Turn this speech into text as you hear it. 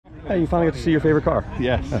Hey, you finally get to see your favorite car.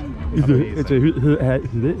 Yes. It's a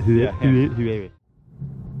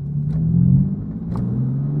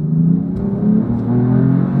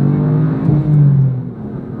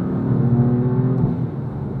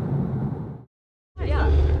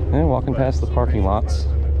And walking past the parking lots,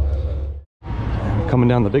 coming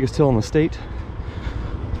down the biggest hill in the state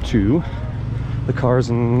to the Cars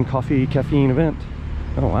and Coffee Caffeine event.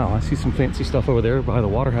 Oh wow, I see some fancy stuff over there by the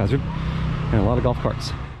water hazard and a lot of golf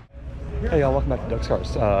carts. Hey y'all, welcome back to Doug's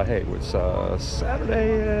Cars. Hey, it's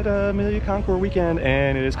Saturday at Amelia Concours weekend,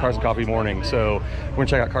 and it is Cars and Coffee morning. So we're gonna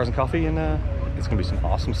check out Cars and Coffee, and it's gonna be some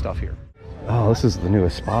awesome stuff here. Oh, this is the new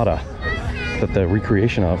Espada, that the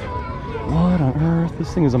recreation of. What on earth?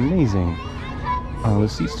 This thing is amazing. The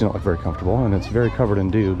seats do not look very comfortable, and it's very covered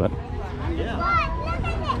in dew, but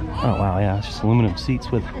oh wow, yeah, it's just aluminum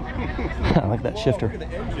seats with I like that shifter.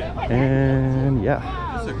 And yeah,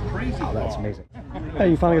 oh, that's amazing. Hey,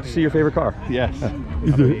 you finally get to see your favorite car. Yes.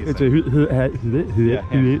 It's a whoever.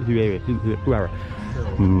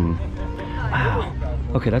 Wow.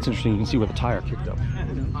 Okay, that's interesting. You can see where the tire kicked up.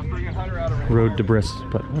 Road debris,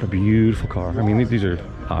 but what a beautiful car. I mean, these are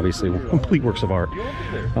obviously complete works of art.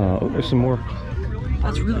 There's some more.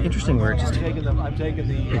 That's really interesting where it just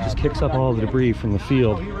kicks up all the debris from the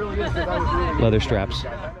field. Leather straps.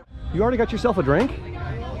 You already got yourself a drink?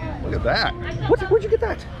 Look at that. Where'd you get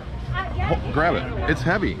that? Oh, grab it. It's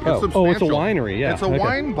heavy. It's oh, it's a winery. Yeah, it's a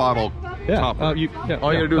wine bottle. Yeah. Topper. All you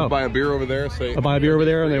gotta do is buy a beer over there. Say buy a beer over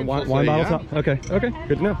there, and then wine bottle top. Okay. Okay.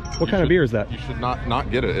 Good to know. What kind of beer is that? You should not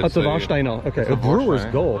get it. It's a Warsteiner. Okay. A Brewer's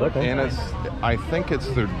Gold. Okay. And I think it's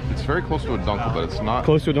very close to a Dunkel, but it's not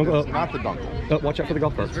close to a Dunkel. It's not the Dunkel. Watch out for the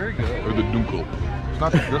golf carts. It's very good. Or the Dunkel. It's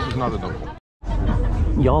not. This is not the Dunkel.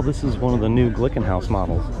 Y'all, this is one of the new Glickenhaus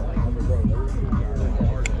models.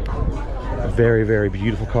 Very, very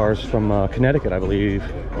beautiful cars from Connecticut, I believe,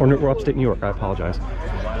 or upstate New York. I apologize.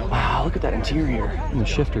 Wow, look at that interior and the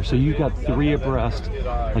shifter. So you got 3 abreast,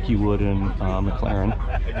 like you would in McLaren.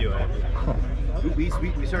 Huh.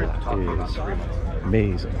 That is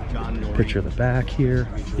amazing. Picture of the back here.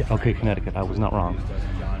 Yeah, okay, Connecticut. I was not wrong.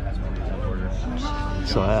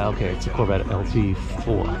 So okay, it's a Corvette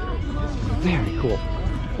LT4. Very cool.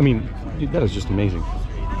 I mean, that is just amazing.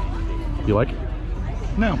 You like it?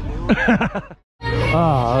 No.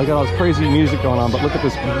 I got all this crazy music going on, but look at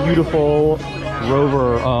this beautiful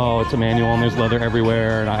Rover. Oh, it's a manual and there's leather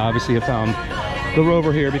everywhere, and I obviously have found the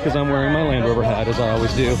Rover here because I'm wearing my Land Rover hat, as I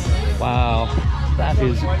always do. Wow, that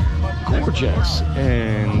is gorgeous.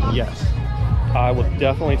 And yes, I will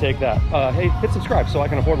definitely take that. Hey, hit subscribe so I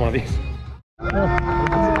can afford one of these.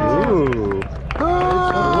 Ooh.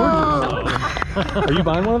 Are you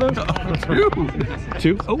buying one of those?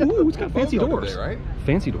 Two? Oh, ooh, it's got fancy doors. Right?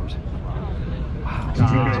 Fancy doors. Wow. I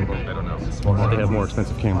don't know. They have more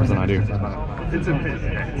expensive cameras than I do.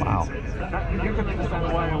 Wow.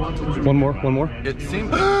 One more? It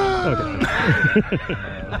seems. Okay.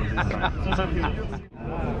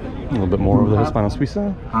 A little bit more of the Hispano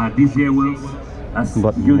Suiza.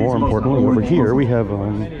 But more importantly, over here we have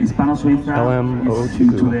LM02, one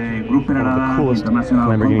of the coolest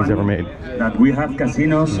Lamborghinis ever made. We have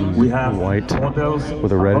casinos, we have white hotels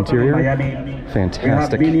with a red interior.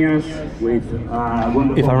 Fantastic.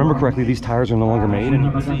 If I remember correctly, these tires are no longer made,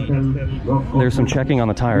 and there's some checking on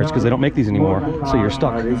the tires because they don't make these anymore. So you're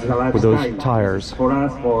stuck with those tires.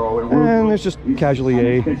 And there's just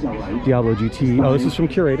casually a Diablo GT. Oh, this is from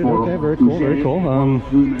Curated. Okay, very cool, very cool.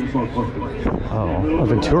 Oh, a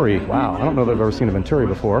Venturi. Wow, I don't know that I've ever seen a Venturi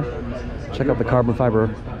before. Check out the carbon fiber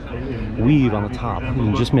weave on the top. You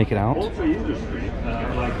can just make it out.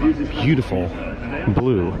 Beautiful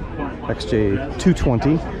blue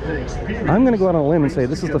XJ220. I'm going to go out on a limb and say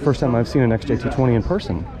this is the first time I've seen an XJ220 in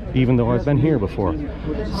person, even though I've been here before.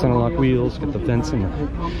 Center lock wheels, get the vents in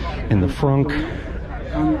the frunk.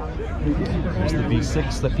 There's the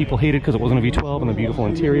V6 that people hated because it wasn't a V12, and the beautiful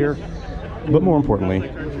interior. But more importantly,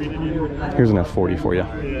 here's an F40 for you.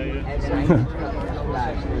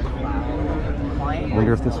 I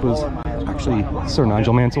wonder if this was actually Sir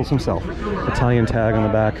Nigel Mansell's himself. Italian tag on the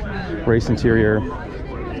back, race interior.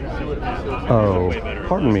 Oh,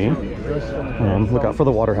 pardon me. Look out for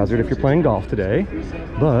the water hazard if you're playing golf today.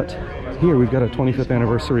 But here we've got a 25th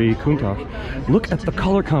anniversary Countach. Look at the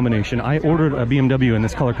color combination. I ordered a BMW in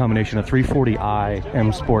this color combination, a 340i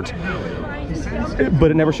M Sport.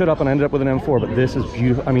 But it never showed up, and I ended up with an M4. But this is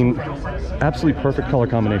beautiful. I mean, absolutely perfect color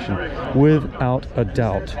combination, without a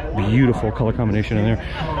doubt. Beautiful color combination in there.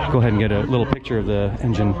 Go ahead and get a little picture of the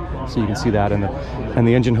engine so you can see that, and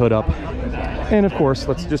the engine hood up. And of course,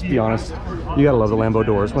 let's just be honest, you gotta love the Lambo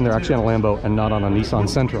doors when they're actually on a Lambo and not on a Nissan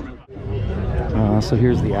Sentra. So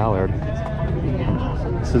here's the Allard.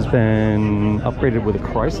 This has been upgraded with a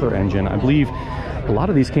Chrysler engine. I believe a lot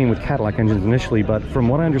of these came with Cadillac engines initially, but from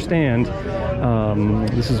what I understand,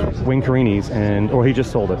 this is Wayne Carini's, or he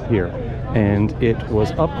just sold it here. And it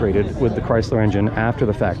was upgraded with the Chrysler engine after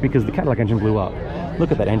the fact because the Cadillac engine blew up. Look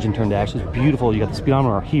at that engine turn to ash. It's beautiful. You got the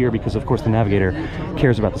speedometer here because, of course, the navigator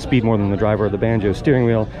cares about the speed more than the driver. The banjo steering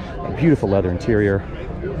wheel, beautiful leather interior.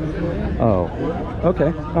 Oh,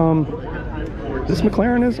 okay. This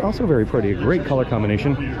McLaren is also very pretty. A great color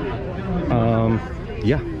combination.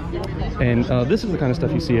 Yeah. And this is the kind of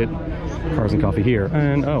stuff you see at Cars and Coffee here.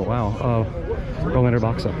 And oh wow, Rollander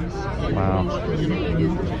Boxa.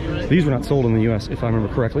 Wow. These were not sold in the US, if I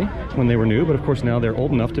remember correctly, when they were new, but of course now they're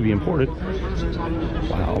old enough to be imported.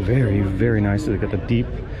 Wow, very, very nice. They got the deep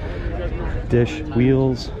dish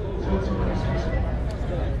wheels.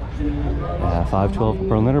 512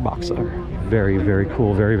 Rollander Boxa. Very, very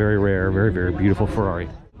cool, very, very rare, very, very beautiful Ferrari.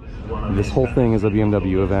 This whole thing is a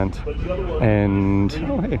BMW event, and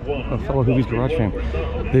oh hey, a fellow Hoovie's Garage fan.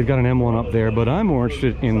 They've got an M1 up there, but I'm more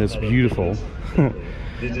interested in this beautiful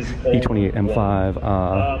E28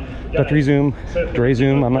 M5. Dre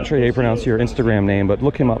Zoom, I'm not sure how you pronounce your Instagram name, but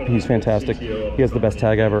look him up, he's fantastic. He has the best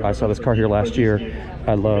tag ever. I saw this car here last year.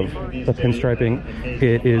 I love the pinstriping.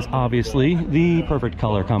 It is obviously the perfect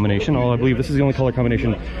color combination, although I believe this is the only color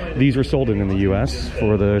combination these were sold in the US.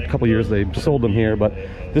 For the couple years they sold them here, but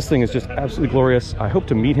this thing is just absolutely glorious. I hope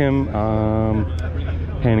to meet him.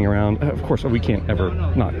 Panning around. Of course, we can't ever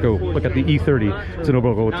not go look at the E30. It's an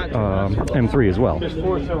Obogo M3 as well.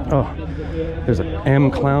 Oh, there's an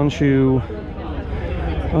M clown shoe.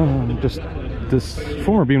 Just this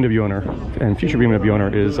former BMW owner and future BMW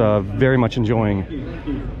owner is very much enjoying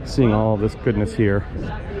seeing all this goodness here.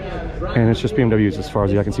 And it's just BMWs as far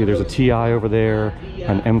as I can see. There's a TI over there,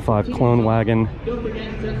 an M5 clone wagon.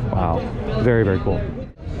 Wow, very, very cool.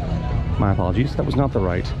 My apologies, that was not the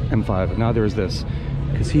right M5. Neither is this,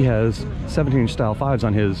 because he has 17-inch style 5s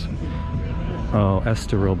on his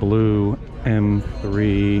Estoril blue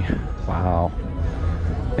M3. Wow.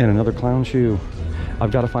 And another clown shoe.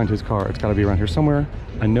 I've got to find his car. It's got to be around here somewhere.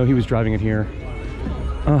 I know he was driving it here.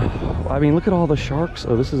 I mean, look at all the sharks.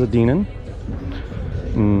 Oh, this is a Denon.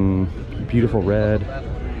 Beautiful red.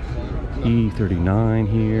 E39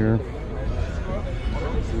 here.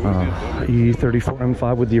 E34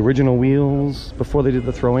 M5 with the original wheels before they did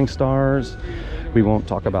the throwing stars. We won't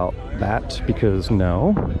talk about that because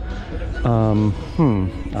no.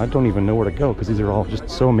 I don't even know where to go because these are all just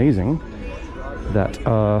so amazing that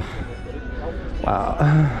wow.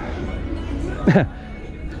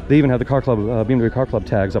 They even have the car club, BMW Car Club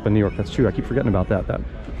tags up in New York. That's true. I keep forgetting about that. That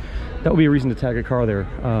would be a reason to tag a car there,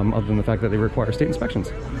 other than the fact that they require state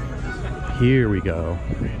inspections. Here we go.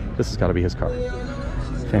 This has got to be his car.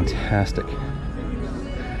 Fantastic.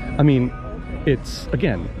 I mean, it's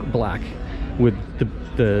again black with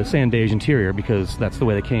the sand beige interior because that's the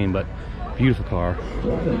way they came, but beautiful car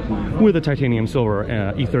with a titanium silver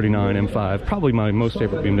E39 M5, probably my most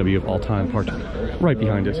favorite BMW of all time, parked right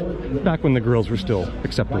behind it, back when the grills were still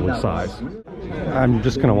acceptable in size. I'm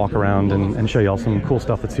just gonna walk around and show y'all some cool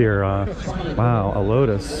stuff that's here. Wow, a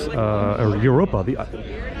Lotus, or Europa.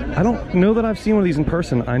 I don't know that I've seen one of these in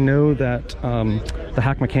person. I know that the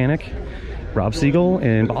hack mechanic Rob Siegel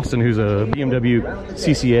in Boston, who's a BMW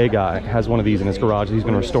CCA guy, has one of these in his garage that he's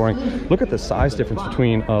been restoring. Look at the size difference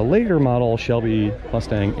between a later model Shelby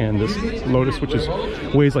Mustang and this Lotus, which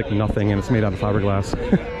weighs like nothing, and it's made out of fiberglass.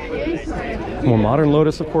 More modern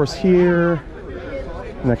Lotus, of course, here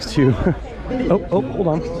next to oh, hold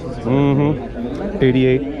on.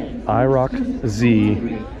 88 IROC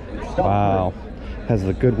Z. Wow, has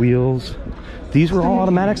the good wheels. These were all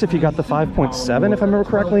automatics if you got the 5.7, if I remember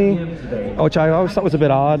correctly, which I always thought was a bit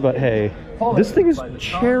odd, but hey, this thing is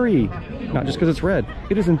cherry, not just because it's red.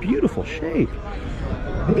 It is in beautiful shape.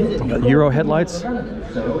 Got Euro headlights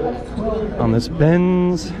on this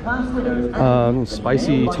Benz,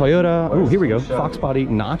 spicy Toyota. Oh, here we go, Fox body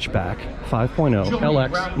notchback 5.0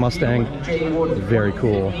 LX Mustang. Very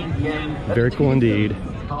cool indeed.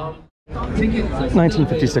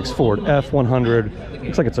 1956 Ford F100.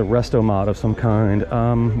 Looks like it's a resto mod of some kind.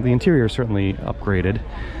 The interior is certainly upgraded,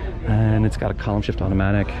 and it's got a column shift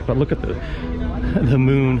automatic. But look at the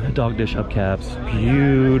moon dog dish hubcaps.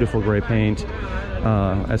 Beautiful gray paint.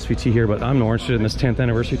 SVT here, but I'm more interested in this 10th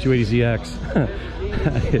anniversary 280ZX.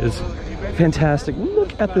 That is fantastic.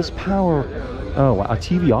 Look at this power. Oh wow, a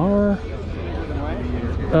TVR.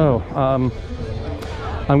 Oh,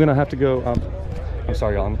 I'm gonna have to go. I'm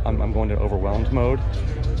sorry, y'all. I'm going to overwhelmed mode.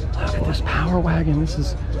 Look at this power wagon. This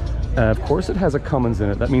is, of course, it has a Cummins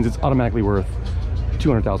in it. That means it's automatically worth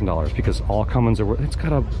 $200,000 because all Cummins are. It's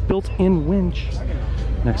got a built-in winch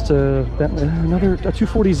next to another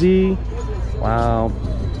 240Z. Wow,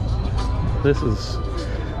 this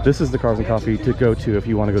is the Cars and Coffee to go to if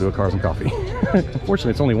you want to go to a Cars and Coffee.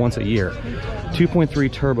 Unfortunately, it's only once a year.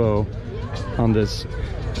 2.3 turbo on this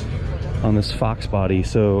Fox body.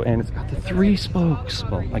 So, and it's got the 3 spokes.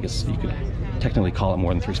 Well, I guess you could technically call it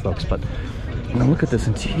more than 3 spokes, but now look at this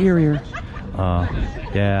interior.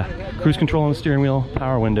 Yeah, cruise control on the steering wheel,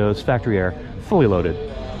 power windows, factory air, fully loaded.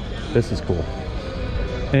 This is cool.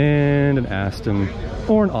 And an Aston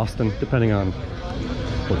or an Austin, depending on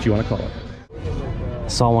what you want to call it.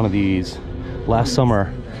 Saw one of these last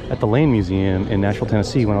summer at the Lane Museum in Nashville,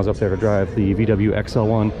 Tennessee when I was up there to drive the VW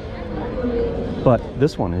XL1. But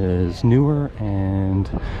this one is newer and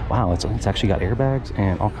wow, it's actually got airbags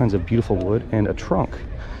and all kinds of beautiful wood and a trunk.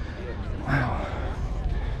 Wow.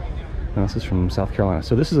 Now, this is from South Carolina.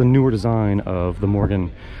 So this is a newer design of the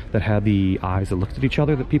Morgan that had the eyes that looked at each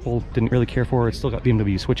other that people didn't really care for. It's still got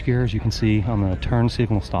BMW switch gears, you can see on the turn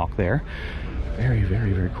signal stalk there. Very,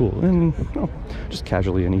 very, very cool. And oh, just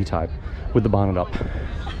casually an E-Type with the bonnet up.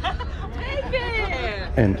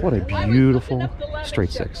 And what a beautiful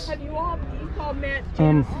straight six.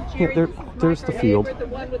 Yeah, there's the field.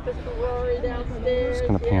 Just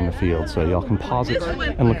gonna pan the field so y'all can pause it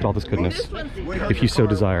and look at all this goodness if you so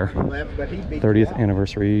desire. 30th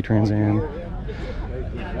anniversary Trans Am.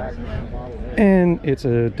 And it's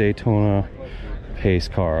a Daytona pace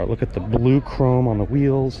car. Look at the blue chrome on the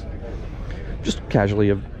wheels. Just casually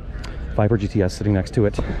a Viper GTS sitting next to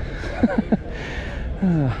it.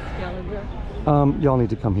 Y'all need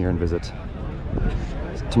to come here and visit.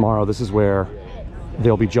 Tomorrow, this is where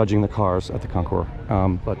they'll be judging the cars at the Concours.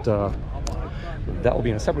 But that will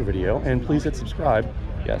be in a separate video. And please hit subscribe.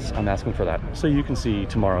 Yes, I'm asking for that. So you can see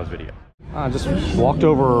tomorrow's video. I just walked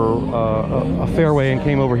over a fairway and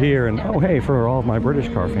came over here. And oh, hey, for all of my British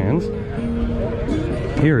car fans,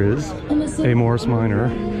 here is a Morris Minor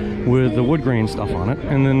with the wood grain stuff on it.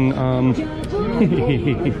 And then,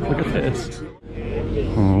 look at this.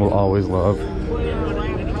 We'll always love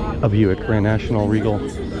a Buick Grand National Regal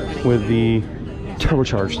with the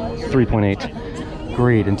turbocharged 3.8.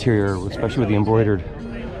 Great interior, especially with the embroidered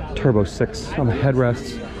Turbo 6 on the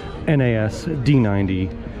headrests. NAS D90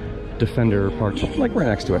 Defender parked like right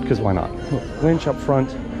next to it, because why not? Winch up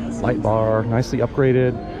front, light bar, nicely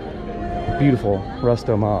upgraded. Beautiful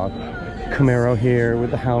Resto mod. Camaro here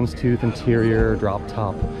with the houndstooth interior, drop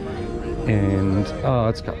top. And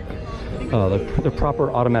it's got the proper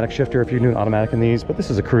automatic shifter if you're doing automatic in these, but this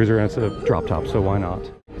is a cruiser and it's a drop top, so why not?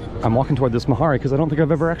 I'm walking toward this Mahari because I don't think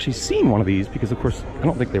I've ever actually seen one of these, because of course I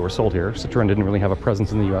don't think they were sold here. Citroen didn't really have a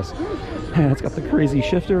presence in the US. And it's got the crazy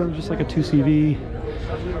shifter, just like a 2CV,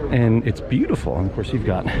 and it's beautiful. And of course you've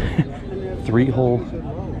got 3-hole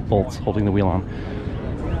bolts holding the wheel on.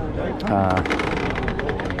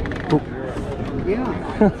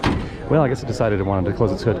 Well, I guess it decided it wanted to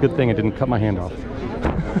close its hood. Good thing it didn't cut my hand off.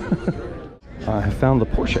 I have found the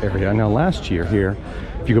Porsche area. Now last year here,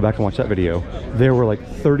 if you go back and watch that video, there were like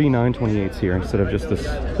 39 28s here instead of just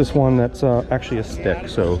this one that's actually a stick,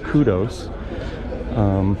 so kudos.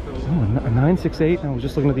 Oh, a 968. I was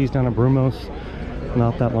just looking at these down at Brumos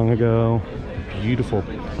not that long ago. Beautiful,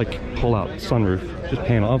 like pull out sunroof, just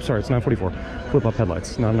panel. Oh, sorry, it's 944. Flip up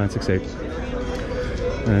headlights, not a 968.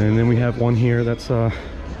 And then we have one here that's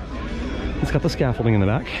it's got the scaffolding in the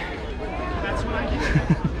back.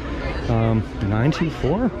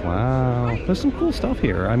 924. Wow, there's some cool stuff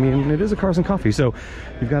here. I mean, it is a Cars and Coffee, so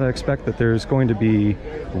you've got to expect that there's going to be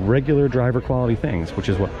regular driver quality things, which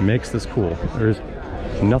is what makes this cool. There's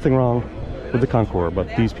nothing wrong with the Concours, but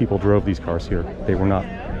these people drove these cars here. They were not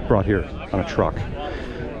brought here on a truck.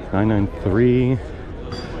 993,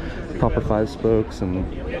 proper 5 spokes, and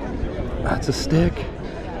that's a stick.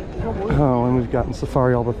 Oh, and we've gotten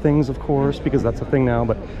Safari All the Things, of course, because that's a thing now,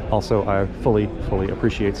 but also I fully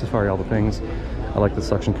appreciate Safari All the Things. I like the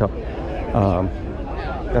suction cup.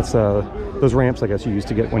 That's those ramps, I guess, you use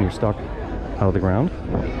to get when you're stuck out of the ground.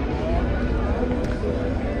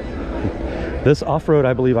 This off-road,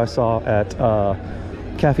 I believe I saw at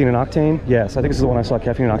Caffeine and Octane. Yes, I think this is the one I saw at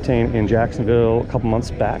Caffeine and Octane in Jacksonville a couple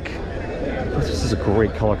months back. This is a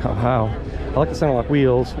great color. Wow. I like the center lock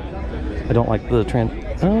wheels. I don't like the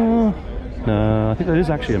no, I think that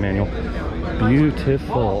is actually a manual.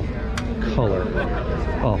 Beautiful color.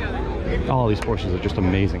 Oh, all these Porsches are just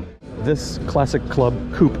amazing. This Classic Club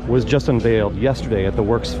Coupe was just unveiled yesterday at the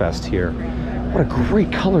Works Fest here. What a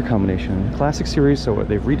great color combination. Classic series, so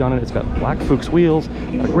they've redone it. It's got black Fuchs wheels,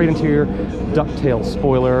 got a great interior, ducktail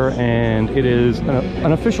spoiler, and it is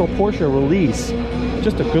an official Porsche release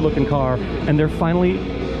just a good looking car, and they're finally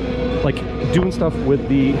like doing stuff with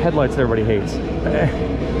the headlights that everybody hates,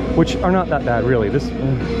 which are not that bad really. This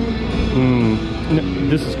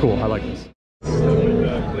is cool. I like this.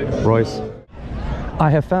 Royce, I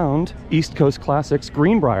have found East Coast Classics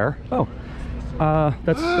Greenbrier. Oh,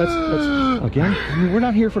 that's again. I mean, we're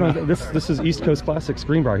not here for this. This is East Coast Classics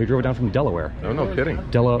Greenbrier. He drove it down from Delaware. No, no kidding.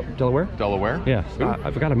 Delaware? Delaware? Yeah.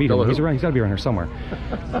 I've got to meet him. He's around. He's got to be around here somewhere.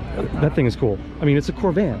 That thing is cool. I mean, it's a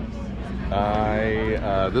Corvette.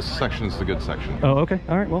 This section is the good section. Oh, okay.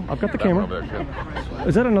 All right. Well, I've got the camera. There, yeah.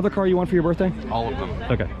 Is that another car you want for your birthday? All of them.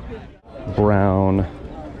 Okay. Brown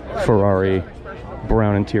Ferrari,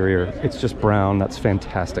 brown interior. It's just brown. That's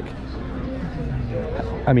fantastic.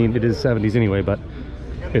 I mean, it is 70s anyway, but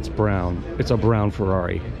it's brown. It's a brown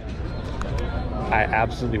Ferrari. I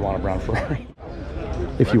absolutely want a brown Ferrari.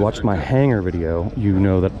 If you watched my hangar video, you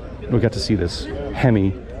know that we got to see this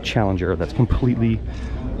Hemi Challenger that's completely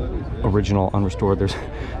original, unrestored. There's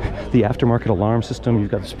the aftermarket alarm system.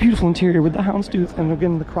 You've got this beautiful interior with the houndstooth and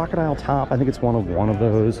again the crocodile top. I think it's one of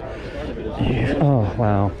those. Yeah. Oh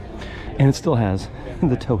wow. And it still has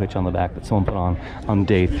the tow hitch on the back that someone put on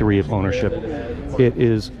day 3 of ownership. It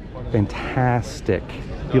is fantastic.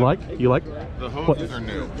 You like? The hoses are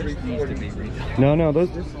new. No, those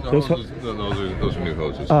are new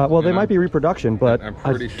hoses. Well, they might be reproduction, but I'm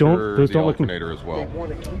pretty sure those the don't look alternator as well.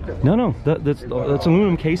 No, that's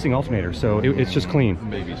aluminum casing alternator, so it's just clean.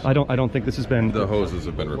 Maybe. I don't think this has been. The hoses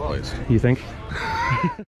have been replaced. You think?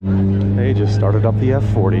 They just started up the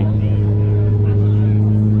F40.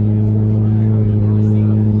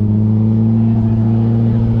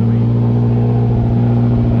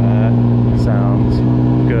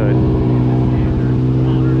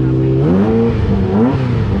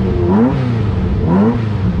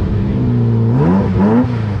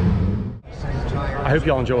 I hope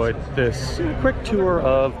y'all enjoyed this quick tour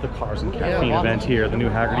of the Cars and Caffeine event here, the new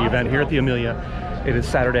Haggerty event here at the Amelia. It is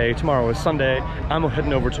Saturday, tomorrow is Sunday. I'm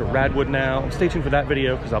heading over to Radwood now. Stay tuned for that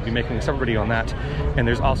video because I'll be making a separate video on that. And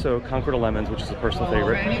there's also Concours de Lemons, which is a personal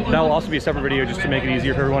favorite. That will also be a separate video just to make it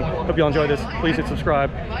easier for everyone. Hope y'all enjoy this. Please hit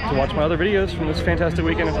subscribe to watch my other videos from this fantastic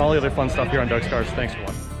weekend and all the other fun stuff here on Doug's Cars. Thanks for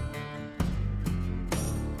watching.